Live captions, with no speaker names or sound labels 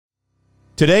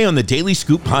Today on the Daily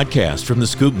Scoop podcast from the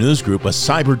Scoop News Group, a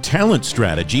cyber talent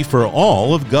strategy for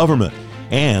all of government.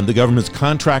 And the government's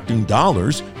contracting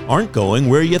dollars aren't going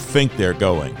where you think they're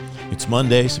going. It's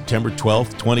Monday, September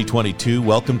 12th, 2022.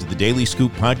 Welcome to the Daily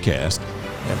Scoop podcast.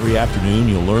 Every afternoon,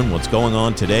 you'll learn what's going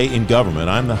on today in government.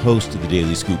 I'm the host of the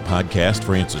Daily Scoop podcast,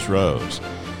 Francis Rose.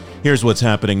 Here's what's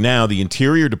happening now. The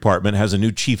Interior Department has a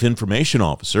new Chief Information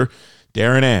Officer.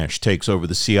 Darren Ash takes over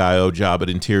the CIO job at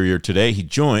Interior today. He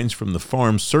joins from the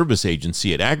Farm Service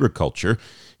Agency at Agriculture.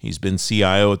 He's been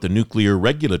CIO at the Nuclear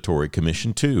Regulatory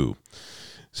Commission, too.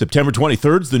 September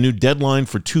 23rd is the new deadline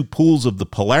for two pools of the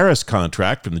Polaris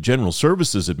contract from the General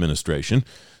Services Administration.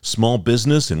 Small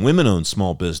business and women-owned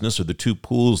small business are the two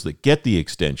pools that get the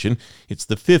extension. It's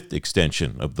the fifth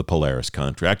extension of the Polaris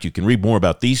contract. You can read more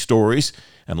about these stories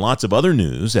and lots of other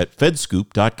news at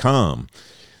fedscoop.com.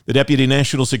 The Deputy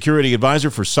National Security Advisor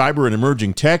for Cyber and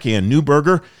Emerging Tech, Ann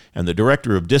Neuberger, and the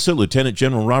Director of DISA, Lieutenant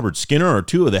General Robert Skinner, are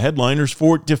two of the headliners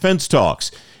for Defense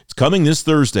Talks. It's coming this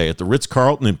Thursday at the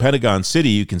Ritz-Carlton in Pentagon City.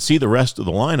 You can see the rest of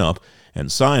the lineup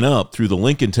and sign up through the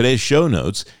link in today's show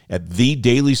notes at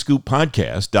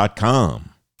thedailyscooppodcast.com.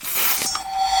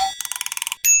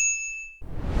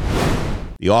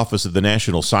 The Office of the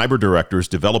National Cyber Director is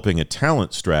developing a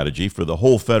talent strategy for the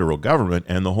whole federal government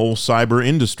and the whole cyber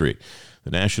industry. The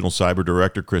National Cyber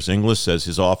Director, Chris Inglis, says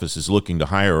his office is looking to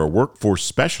hire a workforce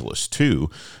specialist,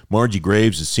 too. Margie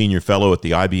Graves is Senior Fellow at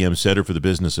the IBM Center for the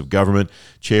Business of Government,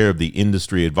 Chair of the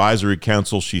Industry Advisory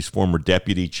Council. She's former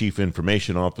Deputy Chief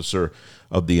Information Officer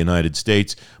of the United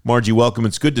States. Margie, welcome.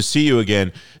 It's good to see you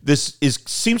again. This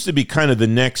seems to be kind of the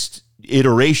next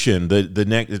iteration, the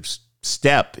next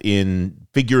step in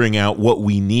figuring out what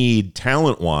we need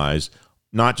talent-wise,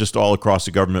 not just all across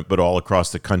the government, but all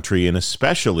across the country, and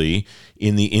especially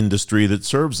in the industry that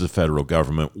serves the federal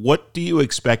government. What do you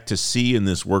expect to see in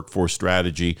this workforce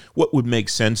strategy? What would make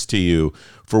sense to you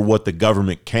for what the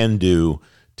government can do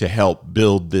to help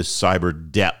build this cyber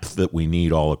depth that we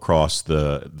need all across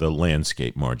the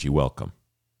landscape? Margie, welcome.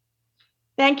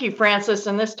 Thank you, Francis.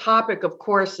 And this topic, of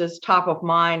course, is top of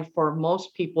mind for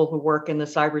most people who work in the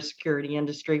cybersecurity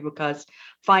industry, because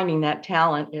finding that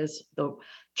talent is the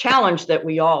challenge that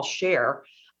we all share.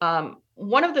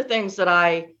 One of the things that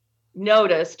I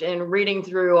noticed in reading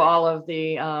through all of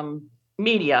the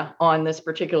media on this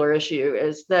particular issue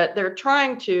is that they're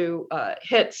trying to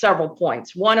hit several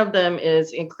points. One of them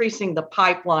is increasing the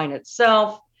pipeline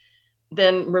itself,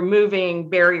 then removing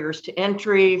barriers to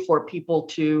entry for people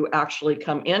to actually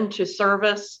come into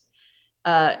service,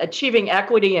 achieving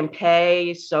equity in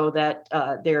pay so that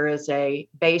there is a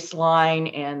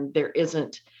baseline and there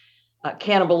isn't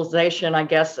cannibalization, I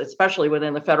guess, especially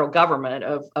within the federal government,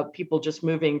 of people just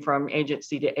moving from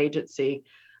agency to agency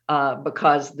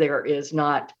because there is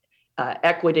not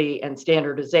equity and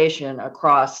standardization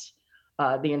across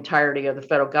the entirety of the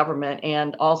federal government,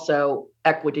 and also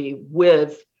equity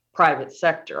with private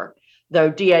sector.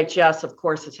 Though DHS, of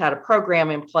course, has had a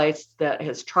program in place that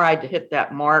has tried to hit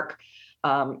that mark,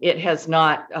 it has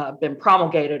not been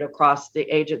promulgated across the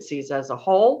agencies as a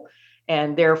whole.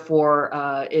 And therefore,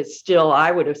 it's still,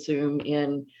 I would assume,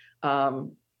 in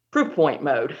proof point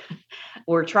mode.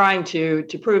 We're trying to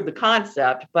prove the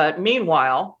concept, but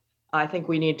meanwhile, I think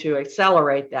we need to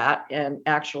accelerate that and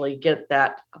actually get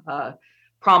that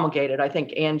promulgated. I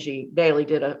think Angie Bailey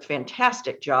did a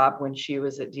fantastic job when she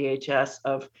was at DHS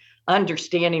of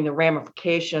understanding the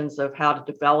ramifications of how to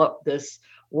develop this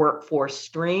workforce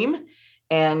stream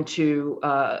and to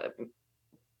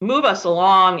move us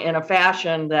along in a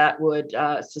fashion that would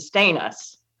sustain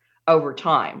us over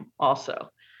time also.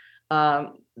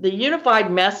 The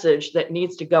unified message that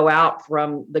needs to go out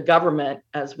from the government,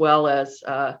 as well as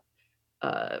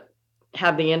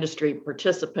have the industry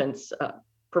participants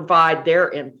provide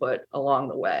their input along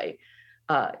the way,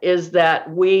 is that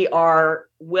we are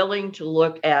willing to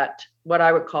look at what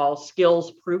I would call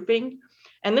skills proofing.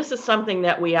 And this is something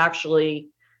that we actually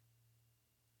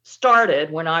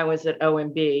started when I was at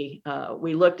OMB.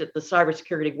 We looked at the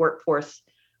cybersecurity workforce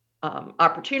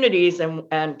opportunities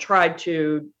and tried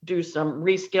to do some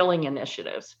reskilling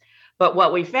initiatives. But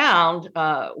what we found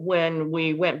when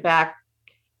we went back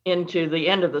into the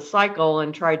end of the cycle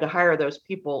and tried to hire those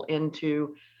people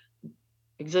into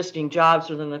existing jobs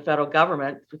within the federal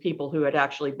government, the people who had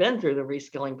actually been through the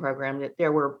reskilling program, that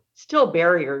there were still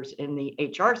barriers in the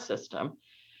HR system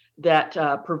that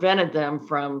prevented them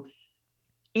from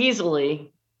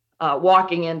easily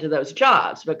walking into those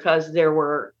jobs, because there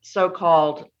were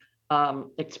so-called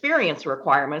experience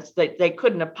requirements that they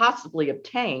couldn't have possibly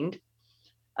obtained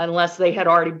unless they had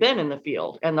already been in the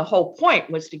field. And the whole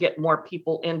point was to get more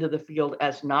people into the field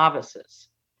as novices.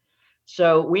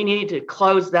 So we need to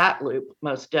close that loop,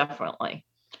 most definitely.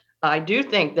 I do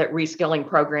think that reskilling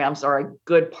programs are a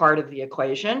good part of the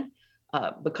equation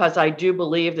because I do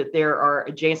believe that there are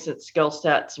adjacent skill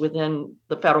sets within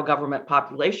the federal government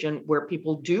population where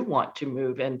people do want to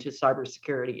move into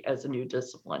cybersecurity as a new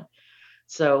discipline.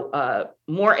 So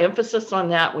more emphasis on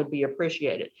that would be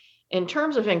appreciated. In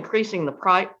terms of increasing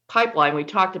the pipeline, we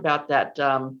talked about that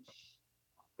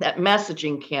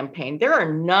messaging campaign. There are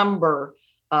a number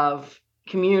of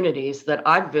communities that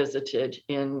I've visited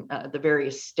in the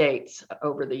various states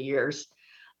over the years,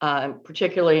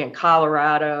 particularly in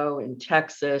Colorado, in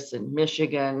Texas, and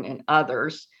Michigan, and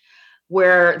others,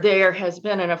 where there has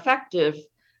been an effective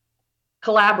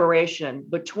collaboration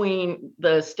between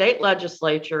the state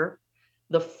legislature,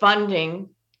 the funding,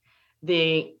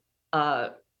 the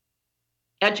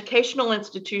educational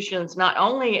institutions, not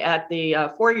only at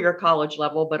the four-year college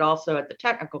level, but also at the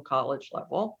technical college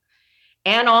level,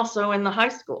 and also in the high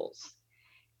schools.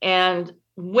 And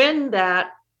when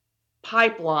that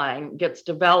pipeline gets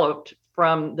developed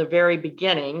from the very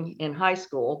beginning in high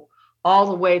school, all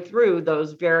the way through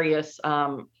those various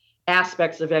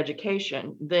aspects of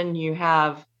education, then you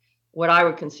have what I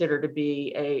would consider to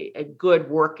be a good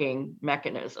working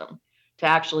mechanism to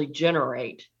actually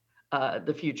generate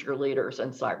the future leaders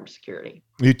in cybersecurity.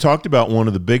 You talked about one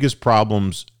of the biggest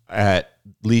problems, at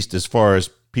least as far as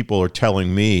people are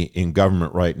telling me in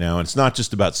government right now, and it's not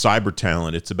just about cyber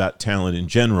talent, it's about talent in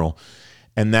general,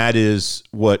 and that is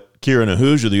what Kieran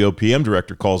Ahuja, the OPM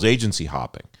director, calls agency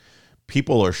hopping.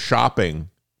 People are shopping,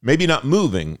 maybe not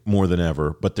moving more than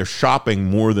ever, but they're shopping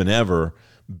more than ever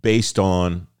based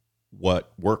on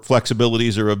what work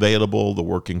flexibilities are available, the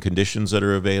working conditions that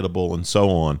are available, and so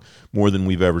on, more than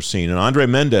we've ever seen. And Andre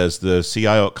Mendez, the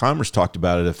CIO at Commerce, talked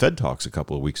about it at Fed Talks a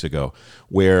couple of weeks ago,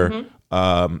 where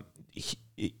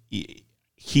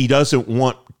he doesn't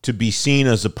want to be seen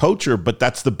as a poacher, but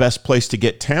that's the best place to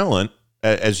get talent,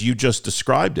 as you just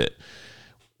described it.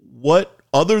 What,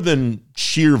 other than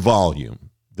sheer volume,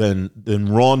 than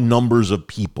raw numbers of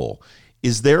people,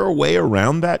 is there a way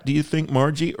around that, do you think,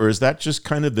 Margie? Or is that just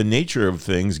kind of the nature of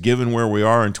things, given where we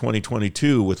are in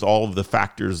 2022 with all of the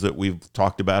factors that we've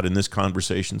talked about in this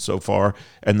conversation so far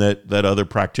and that other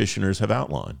practitioners have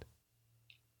outlined?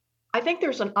 I think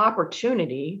there's an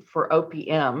opportunity for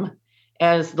OPM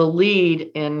as the lead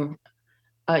in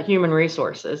human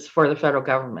resources for the federal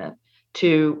government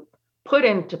to put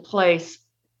into place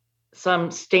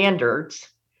some standards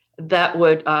that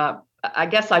would I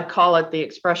guess I'd call it the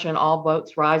expression, all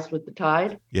boats rise with the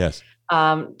tide. Yes.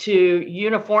 To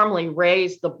uniformly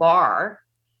raise the bar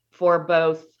for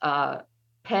both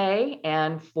pay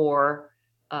and for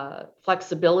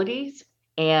flexibilities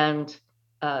and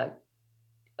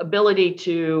ability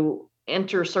to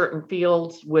enter certain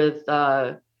fields with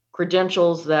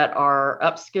credentials that are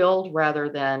upskilled rather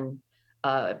than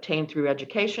obtained through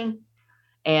education.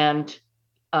 And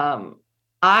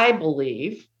I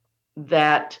believe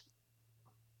that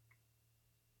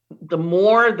the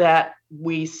more that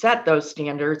we set those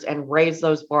standards and raise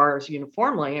those bars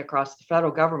uniformly across the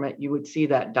federal government, you would see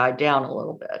that die down a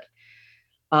little bit.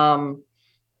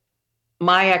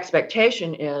 My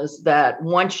expectation is that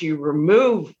once you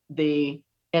remove the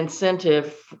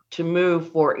incentive to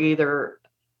move for either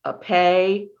a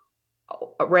pay,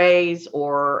 a raise,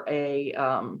 or a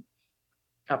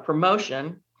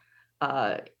promotion,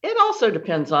 it also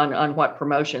depends on what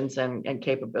promotions and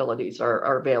capabilities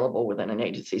are available within an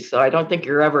agency. So I don't think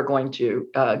you're ever going to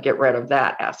get rid of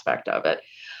that aspect of it.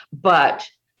 But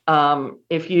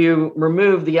if you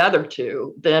remove the other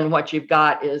two, then what you've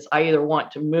got is I either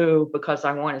want to move because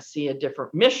I want to see a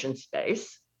different mission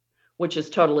space, which is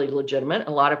totally legitimate.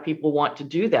 A lot of people want to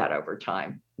do that over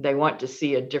time. They want to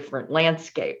see a different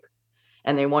landscape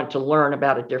and they want to learn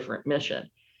about a different mission.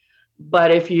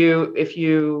 But if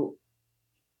you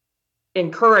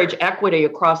encourage equity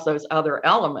across those other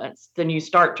elements, then you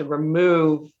start to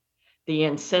remove the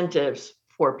incentives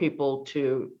for people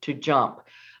to jump.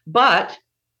 But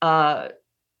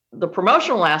the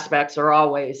promotional aspects are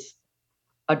always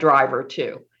a driver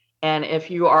too. And if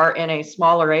you are in a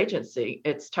smaller agency,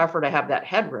 it's tougher to have that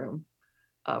headroom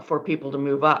for people to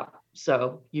move up.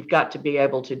 So you've got to be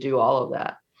able to do all of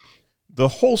that. The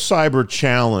whole cyber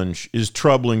challenge is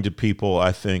troubling to people,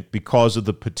 I think, because of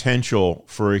the potential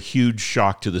for a huge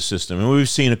shock to the system. And we've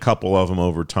seen a couple of them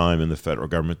over time in the federal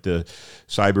government, the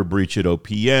cyber breach at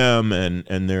OPM,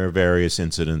 and there are various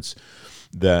incidents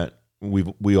that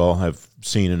we all have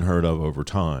seen and heard of over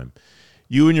time.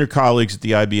 You and your colleagues at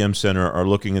the IBM Center are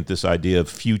looking at this idea of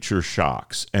future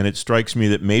shocks. And it strikes me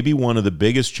that maybe one of the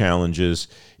biggest challenges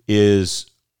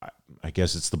is, I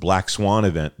guess it's the black swan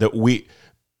event, that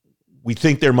we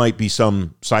think there might be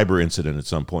some cyber incident at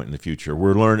some point in the future.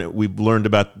 We've learned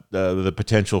about the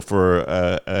potential for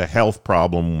a health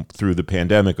problem through the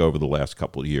pandemic over the last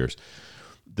couple of years.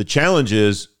 The challenge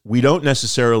is we don't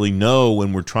necessarily know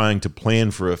when we're trying to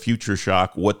plan for a future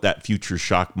shock what that future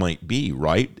shock might be,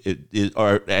 right?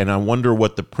 And I wonder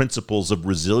what the principles of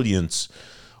resilience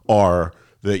are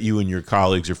that you and your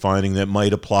colleagues are finding that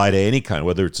might apply to any kind,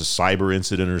 whether it's a cyber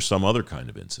incident or some other kind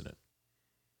of incident.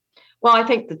 Well, I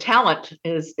think the talent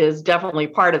is definitely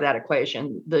part of that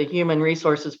equation. The human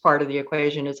resources part of the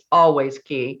equation is always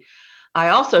key. I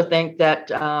also think that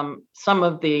some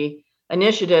of the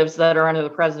initiatives that are under the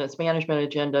president's management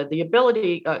agenda, the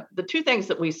ability, the two things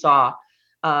that we saw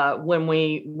when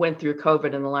we went through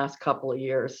COVID in the last couple of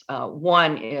years,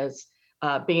 one is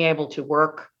being able to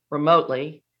work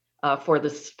remotely for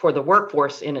the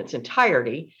workforce in its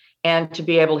entirety, and to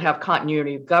be able to have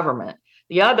continuity of government.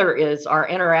 The other is our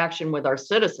interaction with our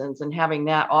citizens and having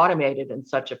that automated in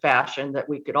such a fashion that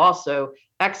we could also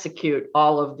execute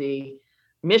all of the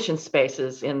mission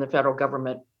spaces in the federal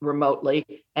government remotely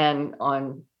and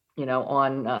on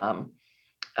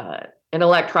an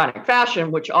electronic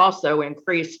fashion, which also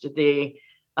increased the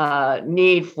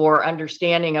need for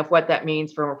understanding of what that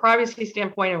means from a privacy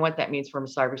standpoint and what that means from a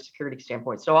cybersecurity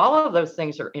standpoint. So all of those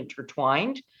things are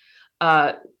intertwined.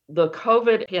 The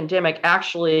COVID pandemic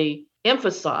actually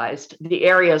emphasized the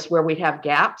areas where we have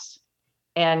gaps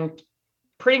and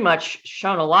pretty much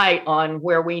shone a light on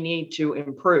where we need to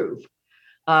improve.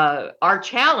 Our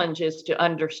challenge is to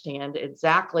understand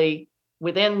exactly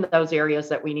within those areas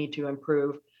that we need to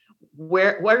improve,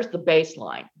 where's the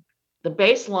baseline? The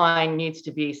baseline needs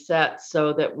to be set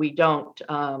so that we don't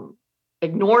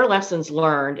ignore lessons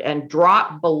learned and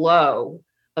drop below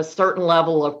a certain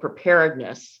level of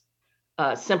preparedness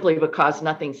simply because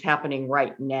nothing's happening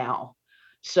right now.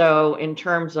 So in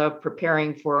terms of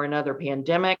preparing for another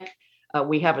pandemic,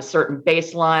 we have a certain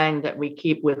baseline that we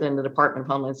keep within the Department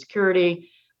of Homeland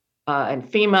Security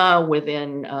and FEMA,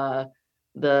 within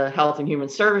the Health and Human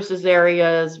Services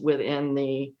areas, within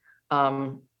the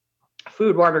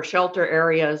food, water, shelter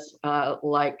areas,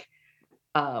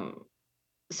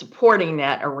 supporting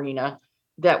that arena,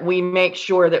 that we make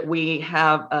sure that we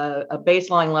have a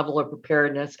baseline level of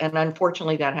preparedness. And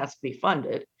unfortunately, that has to be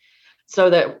funded so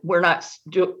that we're not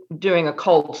doing a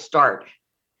cold start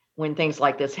when things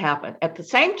like this happen. At the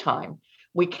same time,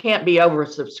 we can't be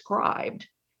oversubscribed.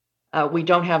 We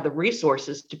don't have the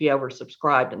resources to be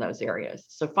oversubscribed in those areas.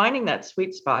 So finding that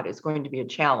sweet spot is going to be a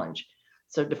challenge.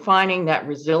 So defining that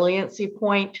resiliency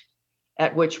point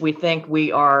at which we think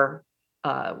we are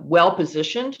well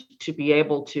positioned to be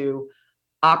able to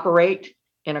operate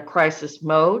in a crisis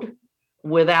mode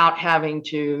without having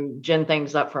to gin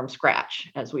things up from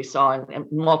scratch, as we saw in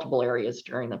multiple areas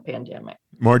during the pandemic.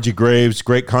 Margie Graves,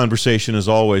 great conversation as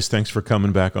always. Thanks for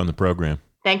coming back on the program.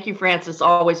 Thank you, Francis.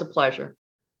 Always a pleasure.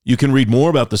 You can read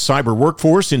more about the cyber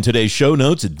workforce in today's show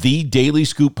notes at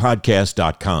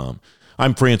thedailyscooppodcast.com.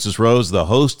 I'm Francis Rose, the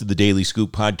host of the Daily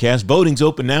Scoop podcast. Voting's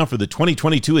open now for the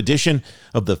 2022 edition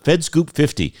of the FedScoop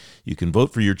 50. You can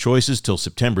vote for your choices till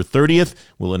September 30th.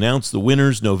 We'll announce the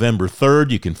winners November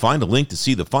 3rd. You can find a link to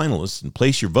see the finalists and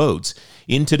place your votes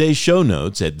in today's show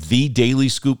notes at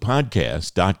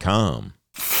thedailyscooppodcast.com.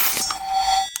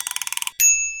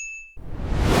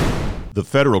 The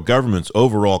federal government's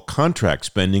overall contract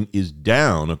spending is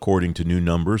down, according to new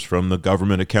numbers from the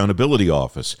Government Accountability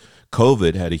Office.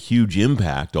 COVID had a huge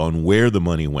impact on where the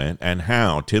money went and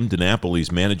how. Tim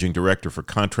DiNapoli's Managing Director for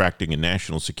Contracting and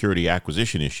National Security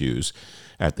Acquisition Issues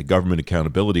at the Government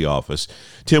Accountability Office.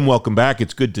 Tim, welcome back.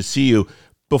 It's good to see you.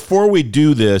 Before we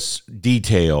do this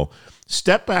detail,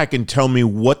 step back and tell me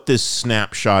what this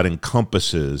snapshot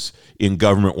encompasses in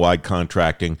government-wide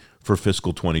contracting for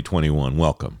fiscal 2021.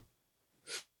 Welcome.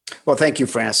 Well, thank you,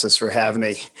 Francis, for having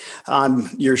me on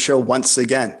your show once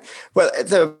again. Well,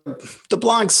 the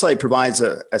blog site provides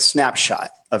a snapshot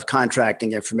of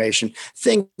contracting information,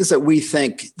 things that we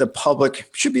think the public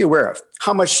should be aware of.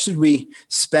 How much should we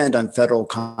spend on federal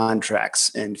contracts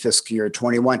in fiscal year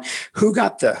 21? Who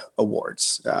got the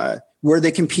awards? Where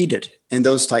they competed, and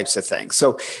those types of things.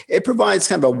 So it provides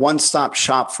kind of a one-stop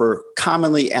shop for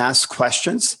commonly asked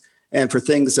questions and for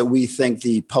things that we think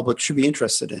the public should be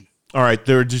interested in. All right,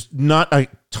 there are just not a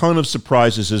ton of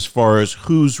surprises as far as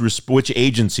which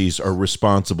agencies are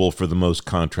responsible for the most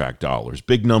contract dollars.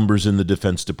 Big numbers in the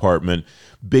Defense Department,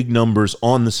 big numbers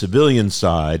on the civilian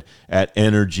side at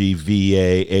Energy,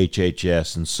 VA,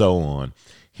 HHS, and so on.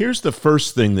 Here's the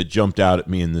first thing that jumped out at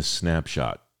me in this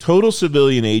snapshot. Total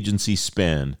civilian agency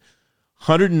spend,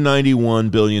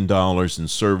 $191 billion in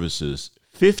services,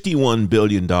 $51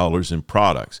 billion in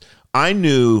products. I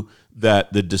knew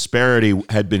that the disparity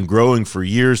had been growing for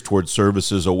years towards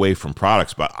services away from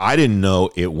products, but I didn't know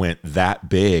it went that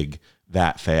big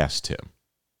that fast, Tim.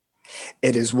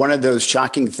 It is one of those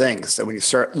shocking things that when you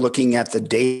start looking at the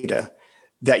data,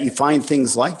 that you find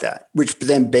things like that, which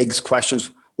then begs questions,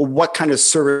 well, what kind of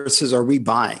services are we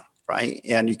buying, right?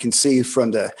 And you can see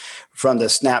from the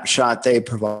snapshot, they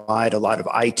provide a lot of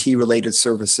IT-related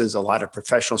services, a lot of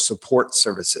professional support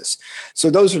services. So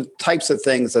those are types of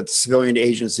things that civilian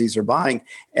agencies are buying,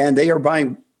 and they are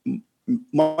buying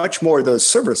much more of those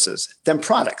services than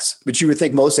products, but you would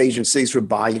think most agencies would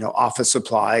buy, office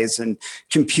supplies and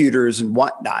computers and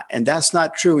whatnot. And that's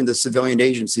not true in the civilian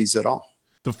agencies at all.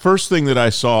 The first thing that I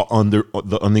saw on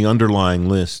the underlying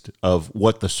list of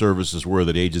what the services were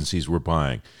that agencies were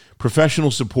buying, professional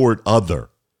support,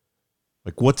 other.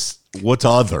 Like what's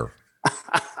other?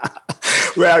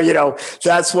 Well,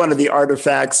 that's one of the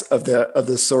artifacts of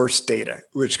the source data,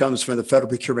 which comes from the Federal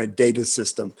Procurement Data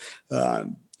System,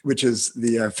 which is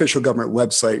the official government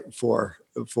website for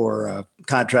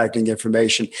contracting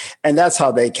information. And that's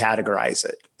how they categorize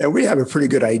it. And we have a pretty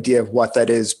good idea of what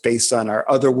that is based on our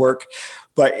other work.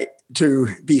 But to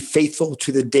be faithful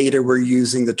to the data, we're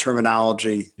using the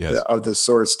terminology of the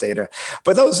source data.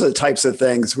 But those are the types of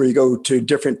things where you go to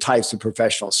different types of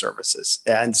professional services.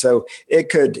 And so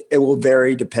it will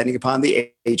vary depending upon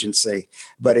the agency,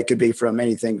 but it could be from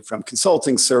anything from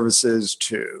consulting services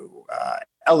to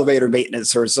elevator maintenance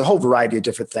services, a whole variety of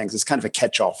different things. It's kind of a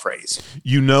catch-all phrase.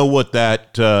 You know what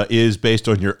that is based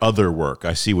on your other work.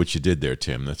 I see what you did there,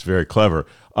 Tim. That's very clever.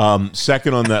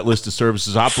 Second on that list of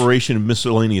services, operation of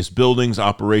miscellaneous buildings,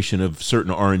 operation of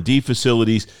certain R&D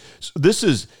facilities. So this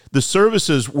is the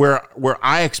services where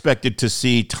I expected to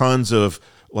see tons of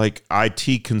like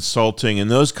IT consulting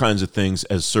and those kinds of things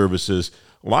as services.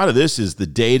 A lot of this is the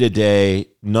day-to-day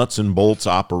nuts and bolts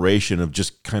operation of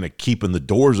just kind of keeping the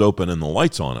doors open and the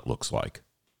lights on, it looks like.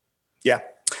 Yeah.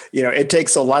 It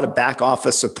takes a lot of back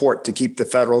office support to keep the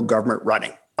federal government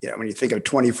running. When you think of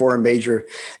 24 major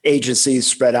agencies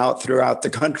spread out throughout the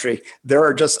country, there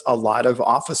are just a lot of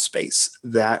office space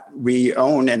that we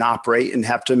own and operate and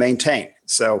have to maintain.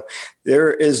 So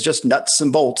there is just nuts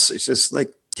and bolts. It's just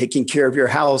like taking care of your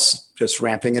house, just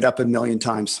ramping it up a million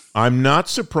times. I'm not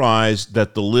surprised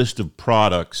that the list of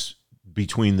products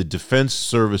between the defense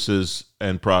services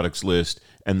and products list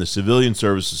and the civilian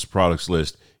services products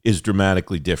list is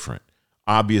dramatically different.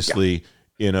 Obviously,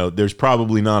 there's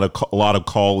probably not a lot of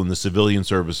call in the civilian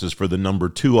services for the number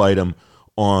 2 item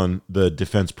on the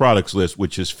defense products list,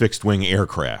 which is fixed wing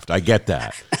aircraft. I get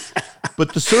that.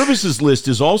 But the services list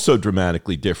is also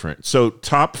dramatically different. So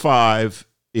top 5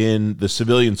 in the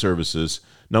civilian services,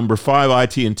 number 5,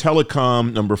 IT and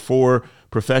telecom, number 4,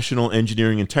 professional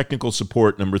engineering and technical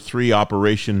support, number 3,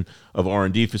 operation of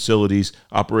R&D facilities,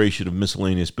 operation of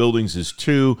miscellaneous buildings is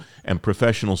 2, and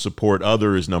professional support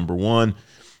other is number 1.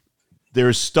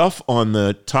 There's stuff on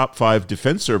the top 5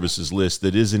 defense services list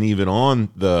that isn't even on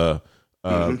the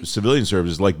civilian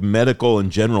services, like medical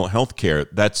and general health care.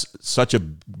 That's such a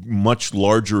much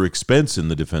larger expense in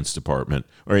the Defense Department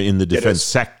or in the defense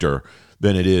sector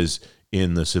than it is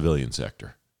in the civilian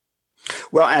sector.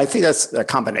 Well, I think that's a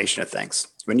combination of things.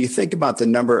 When you think about the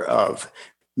number of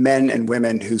men and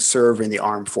women who serve in the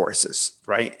armed forces,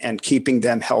 right, and keeping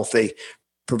them healthy,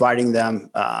 providing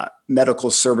them medical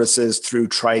services through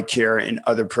TRICARE and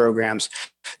other programs,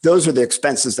 those are the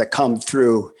expenses that come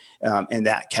through in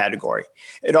that category.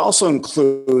 It also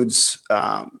includes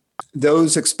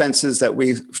those expenses that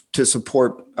to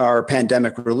support our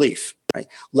pandemic relief. Right?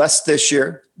 Less this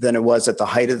year than it was at the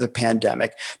height of the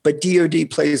pandemic, but DoD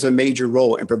plays a major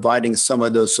role in providing some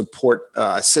of those support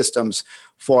systems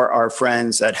for our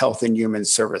friends at Health and Human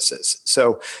Services.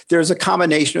 So there's a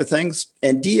combination of things,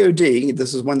 and DoD,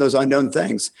 this is one of those unknown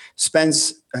things,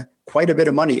 spends quite a bit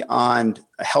of money on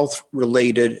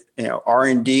health-related,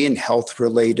 R&D and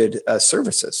health-related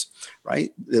services.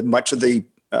 Right, much of the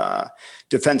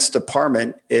Defense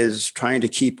Department is trying to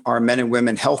keep our men and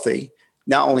women healthy,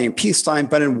 not only in peacetime,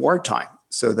 but in wartime,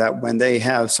 so that when they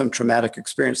have some traumatic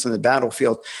experience on the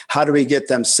battlefield, how do we get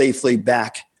them safely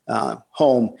back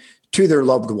home to their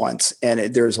loved ones? And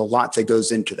there's a lot that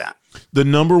goes into that. The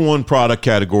number 1 product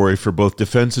category for both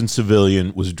defense and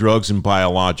civilian was drugs and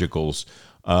biologicals,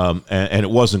 and it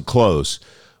wasn't close.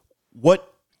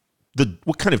 What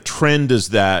kind of trend does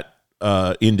that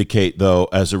indicate, though,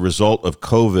 as a result of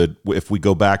COVID, if we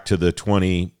go back to the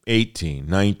 2018,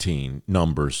 19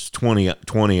 numbers,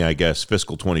 2020, I guess,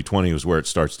 fiscal 2020 was where it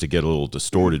starts to get a little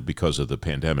distorted because of the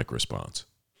pandemic response?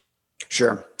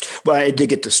 Sure. Well, it did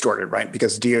get distorted, right?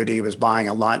 Because DoD was buying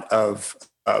a lot of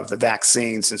of the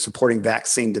vaccines and supporting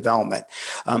vaccine development.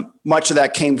 Much of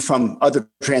that came from other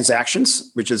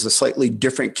transactions, which is a slightly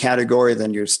different category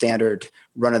than your standard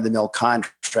run-of-the-mill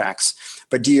contracts.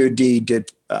 But DoD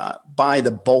did buy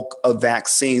the bulk of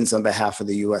vaccines on behalf of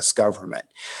the U.S. government.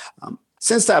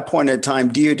 Since that point in time,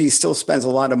 DoD still spends a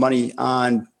lot of money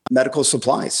on medical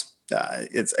supplies.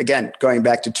 It's, again, going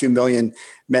back to 2 million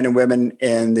men and women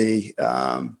in the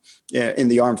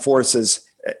armed forces.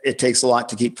 It takes a lot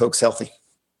to keep folks healthy.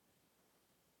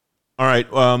 All right.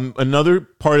 Another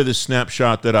part of the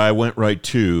snapshot that I went right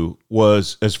to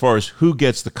was as far as who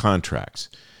gets the contracts.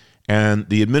 And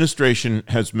the administration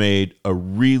has made a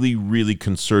really, really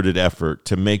concerted effort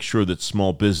to make sure that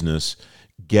small business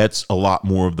gets a lot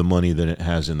more of the money than it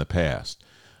has in the past.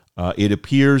 It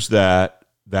appears that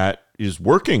that is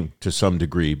working to some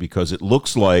degree, because it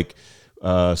looks like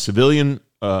civilian,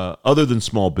 other than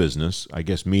small business, I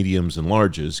guess mediums and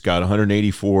larges, got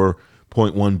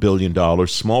 $184.1 billion,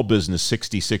 small business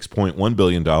 $66.1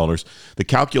 billion. The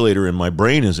calculator in my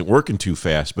brain isn't working too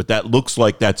fast, but that looks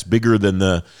like that's bigger than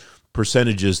the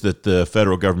percentages that the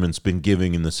federal government's been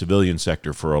giving in the civilian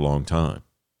sector for a long time.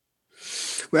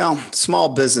 Well, small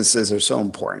businesses are so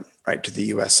important, right, to the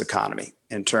U.S. economy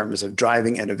in terms of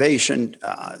driving innovation,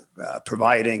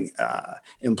 providing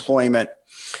employment.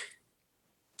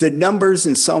 The numbers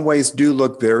in some ways do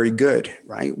look very good,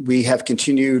 right? We have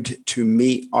continued to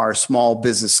meet our small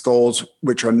business goals,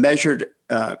 which are measured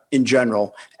in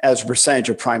general as a percentage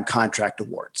of prime contract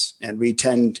awards. And we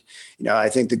tend, I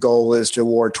think the goal is to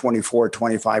award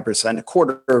 25%, a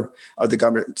quarter of the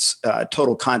government's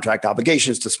total contract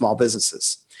obligations to small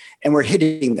businesses. And we're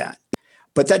hitting that.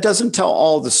 But that doesn't tell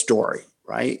all the story,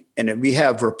 right? And we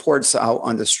have reports out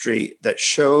on the street that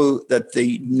show that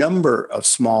the number of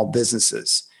small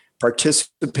businesses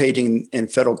participating in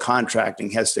federal contracting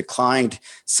has declined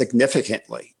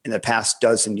significantly in the past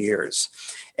dozen years.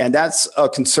 And that's a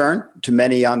concern to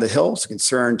many on the Hill, it's a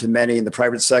concern to many in the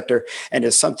private sector, and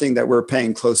it's something that we're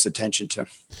paying close attention to.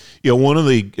 One of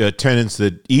the tenets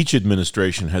that each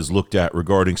administration has looked at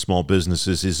regarding small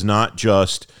businesses is not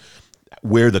just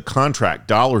where the contract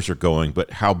dollars are going,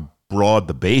 but how broad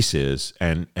the base is,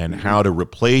 and how to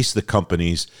replace the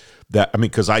companies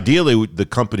because ideally the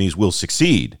companies will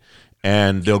succeed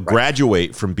and they'll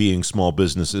graduate from being small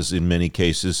businesses in many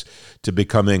cases to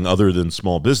becoming other than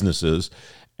small businesses,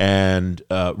 and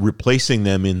replacing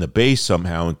them in the base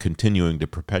somehow and continuing to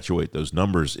perpetuate those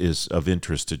numbers is of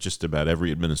interest to just about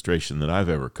every administration that I've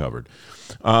ever covered.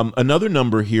 Another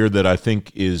number here that I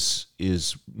think is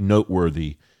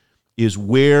noteworthy is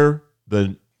where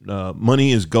the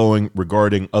money is going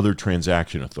regarding other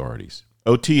transaction authorities.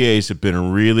 OTAs have been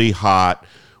a really hot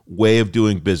way of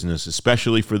doing business,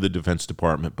 especially for the Defense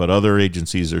Department, but other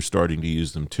agencies are starting to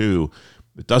use them too.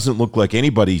 It doesn't look like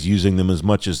anybody's using them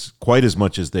quite as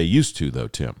much as they used to, though,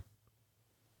 Tim.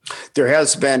 There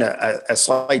has been a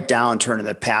slight downturn in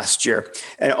the past year,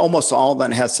 and almost all of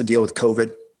that has to deal with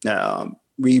COVID.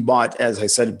 We bought, as I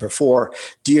said before,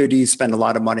 DoD spent a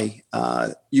lot of money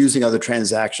using other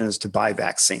transactions to buy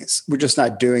vaccines. We're just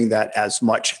not doing that as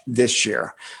much this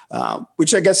year,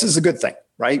 which I guess is a good thing,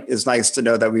 right? It's nice to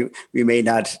know that we may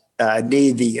not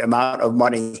need the amount of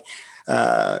money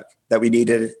that we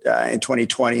needed in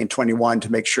 2020 and 21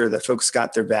 to make sure that folks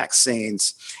got their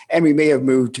vaccines. And we may have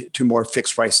moved to more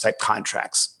fixed price type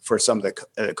contracts for some of the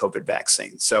COVID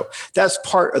vaccines. So that's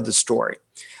part of the story.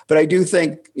 But I do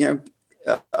think,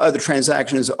 other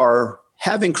transactions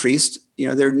have increased.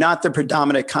 They're not the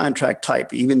predominant contract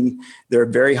type. Even they're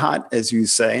very hot, as you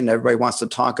say, and everybody wants to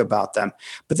talk about them.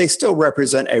 But they still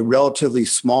represent a relatively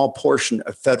small portion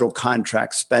of federal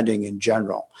contract spending in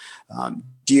general.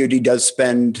 DoD does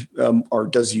spend or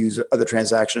does use other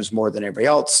transactions more than everybody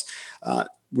else.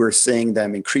 We're seeing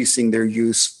them increasing their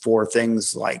use for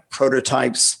things like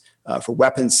prototypes, for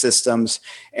weapons systems,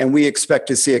 and we expect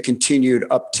to see a continued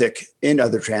uptick in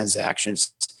other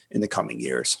transactions in the coming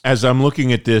years. As I'm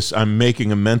looking at this, I'm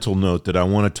making a mental note that I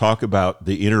want to talk about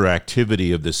the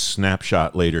interactivity of this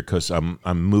snapshot later, because I'm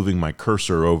moving my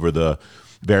cursor over the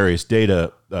various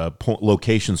data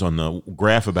locations on the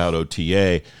graph about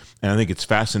OTA, and I think it's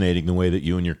fascinating the way that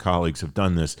you and your colleagues have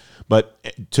done this. But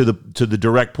to the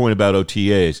direct point about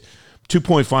OTAs,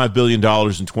 $2.5 billion in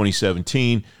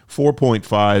 2017,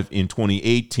 $4.5 in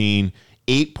 2018,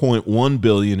 $8.1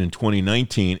 billion in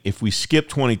 2019. If we skip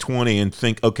 2020 and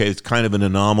think, okay, it's kind of an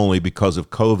anomaly because of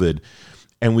COVID,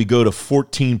 and we go to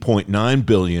 $14.9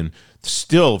 billion,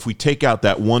 still, if we take out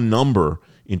that one number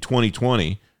in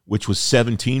 2020, which was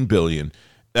 $17 billion,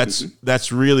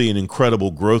 that's really an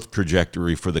incredible growth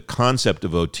trajectory for the concept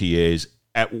of OTAs.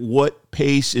 At what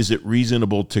pace is it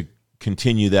reasonable to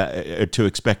continue that, to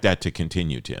expect that to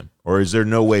continue, Tim? Or is there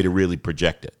no way to really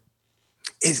project it?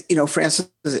 Francis,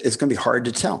 it's going to be hard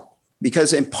to tell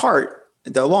because in part,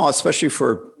 the law, especially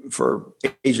for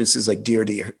agencies like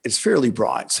DoD, is fairly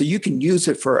broad. So you can use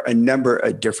it for a number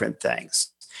of different things.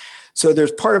 So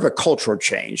there's part of a cultural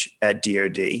change at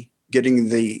DoD, getting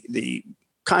the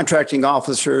contracting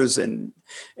officers and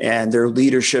their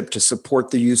leadership to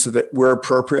support the use of it where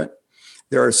appropriate.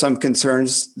 There are some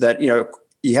concerns that,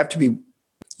 you have to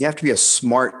be a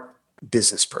smart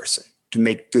business person to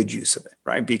make good use of it,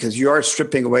 right? Because you are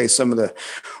stripping away some of the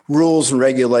rules and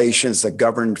regulations that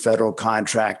govern federal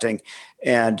contracting.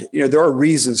 And, there are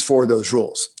reasons for those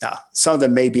rules. Now, some of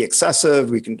them may be excessive.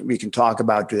 We can talk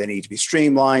about, do they need to be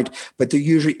streamlined? But there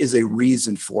usually is a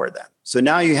reason for them. So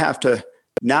now you have to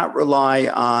not rely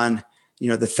on,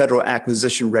 the federal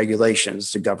acquisition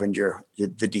regulations to govern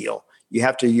the deal. You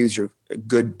have to use your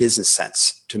good business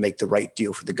sense to make the right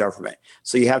deal for the government.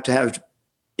 So you have to have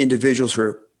individuals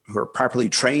who are properly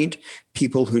trained,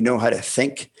 people who know how to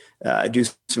think, do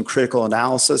some critical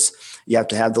analysis. You have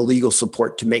to have the legal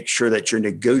support to make sure that you're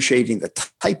negotiating the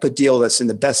type of deal that's in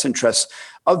the best interest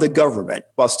of the government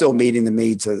while still meeting the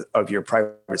needs of your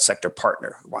private sector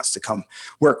partner who wants to come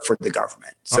work for the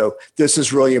government. So this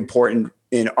is really important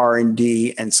in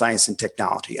R&D and science and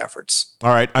technology efforts.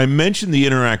 All right. I mentioned the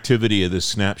interactivity of this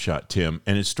snapshot, Tim,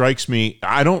 and it strikes me,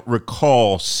 I don't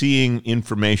recall seeing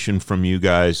information from you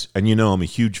guys, and I'm a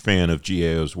huge fan of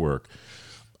GAO's work.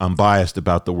 I'm biased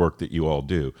about the work that you all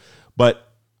do, but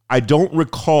I don't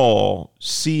recall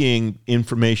seeing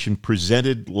information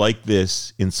presented like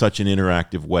this in such an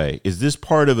interactive way. Is this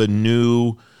part of a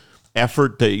new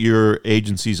effort that your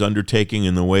agency's undertaking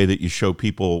in the way that you show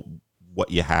people what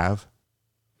you have?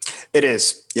 It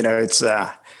is. It's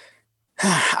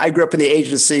I grew up in the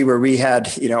agency where we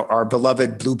had, our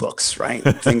beloved blue books, right?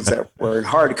 Things that were in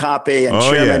hard copy, and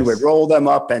chairman would roll them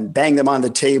up and bang them on the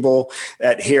table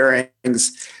at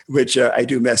hearings, which I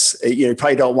do miss. You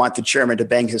probably don't want the chairman to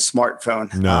bang his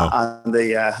smartphone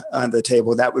on the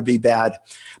table. That would be bad.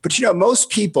 But, most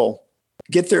people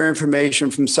get their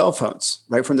information from cell phones,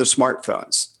 right, from their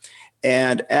smartphones.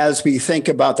 And as we think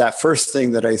about that first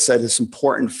thing that I said, it's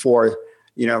important for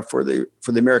the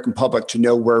American public to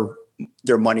know where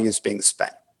their money is being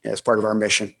spent as part of our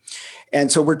mission.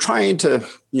 And so we're trying to,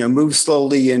 move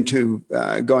slowly into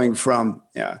going from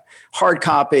hard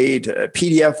copy to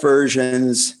PDF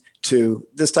versions to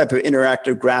this type of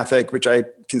interactive graphic, which I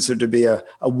consider to be a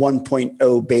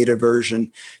 1.0 beta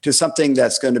version, to something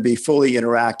that's going to be fully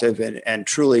interactive and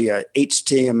truly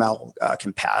HTML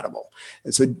compatible.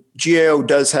 And so GAO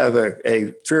does have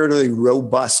a fairly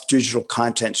robust digital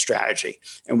content strategy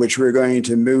in which we're going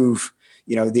to move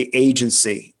the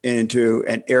agency into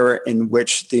an era in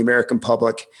which the American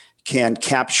public can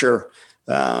capture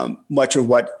much of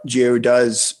what GAO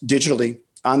does digitally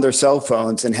on their cell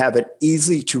phones and have it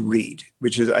easy to read,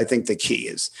 which is, I think, the key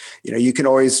is, you can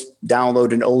always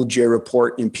download an old GAO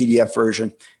report in PDF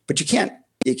version, but you can't,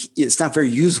 it's not very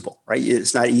usable, right?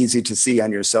 It's not easy to see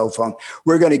on your cell phone.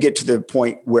 We're going to get to the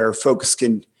point where folks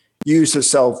can use their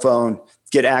cell phone,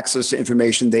 get access to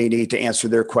information they need to answer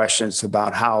their questions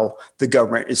about how the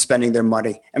government is spending their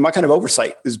money and what kind of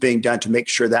oversight is being done to make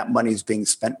sure that money is being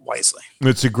spent wisely.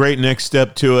 It's a great next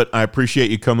step to it. I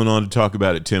appreciate you coming on to talk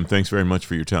about it, Tim. Thanks very much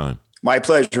for your time. My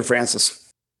pleasure,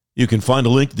 Francis. You can find a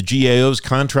link to the GAO's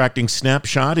contracting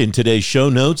snapshot in today's show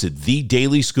notes at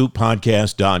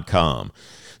thedailyscooppodcast.com.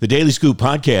 The Daily Scoop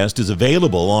Podcast is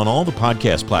available on all the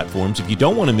podcast platforms. If you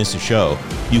don't want to miss a show,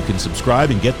 you can subscribe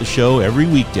and get the show every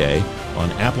weekday on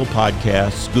Apple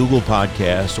Podcasts, Google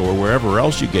Podcasts, or wherever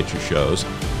else you get your shows,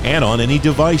 and on any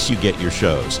device you get your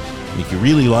shows. And if you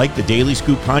really like the Daily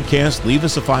Scoop Podcast, leave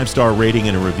us a 5-star rating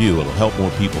and a review. It'll help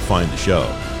more people find the show.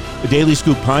 The Daily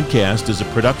Scoop Podcast is a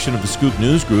production of the Scoop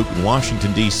News Group in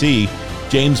Washington, D.C.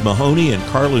 James Mahoney and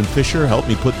Carlin Fisher helped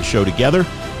me put the show together,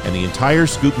 and the entire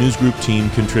Scoop News Group team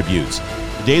contributes.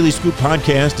 The Daily Scoop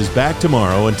Podcast is back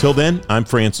tomorrow. Until then, I'm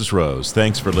Francis Rose.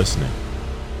 Thanks for listening.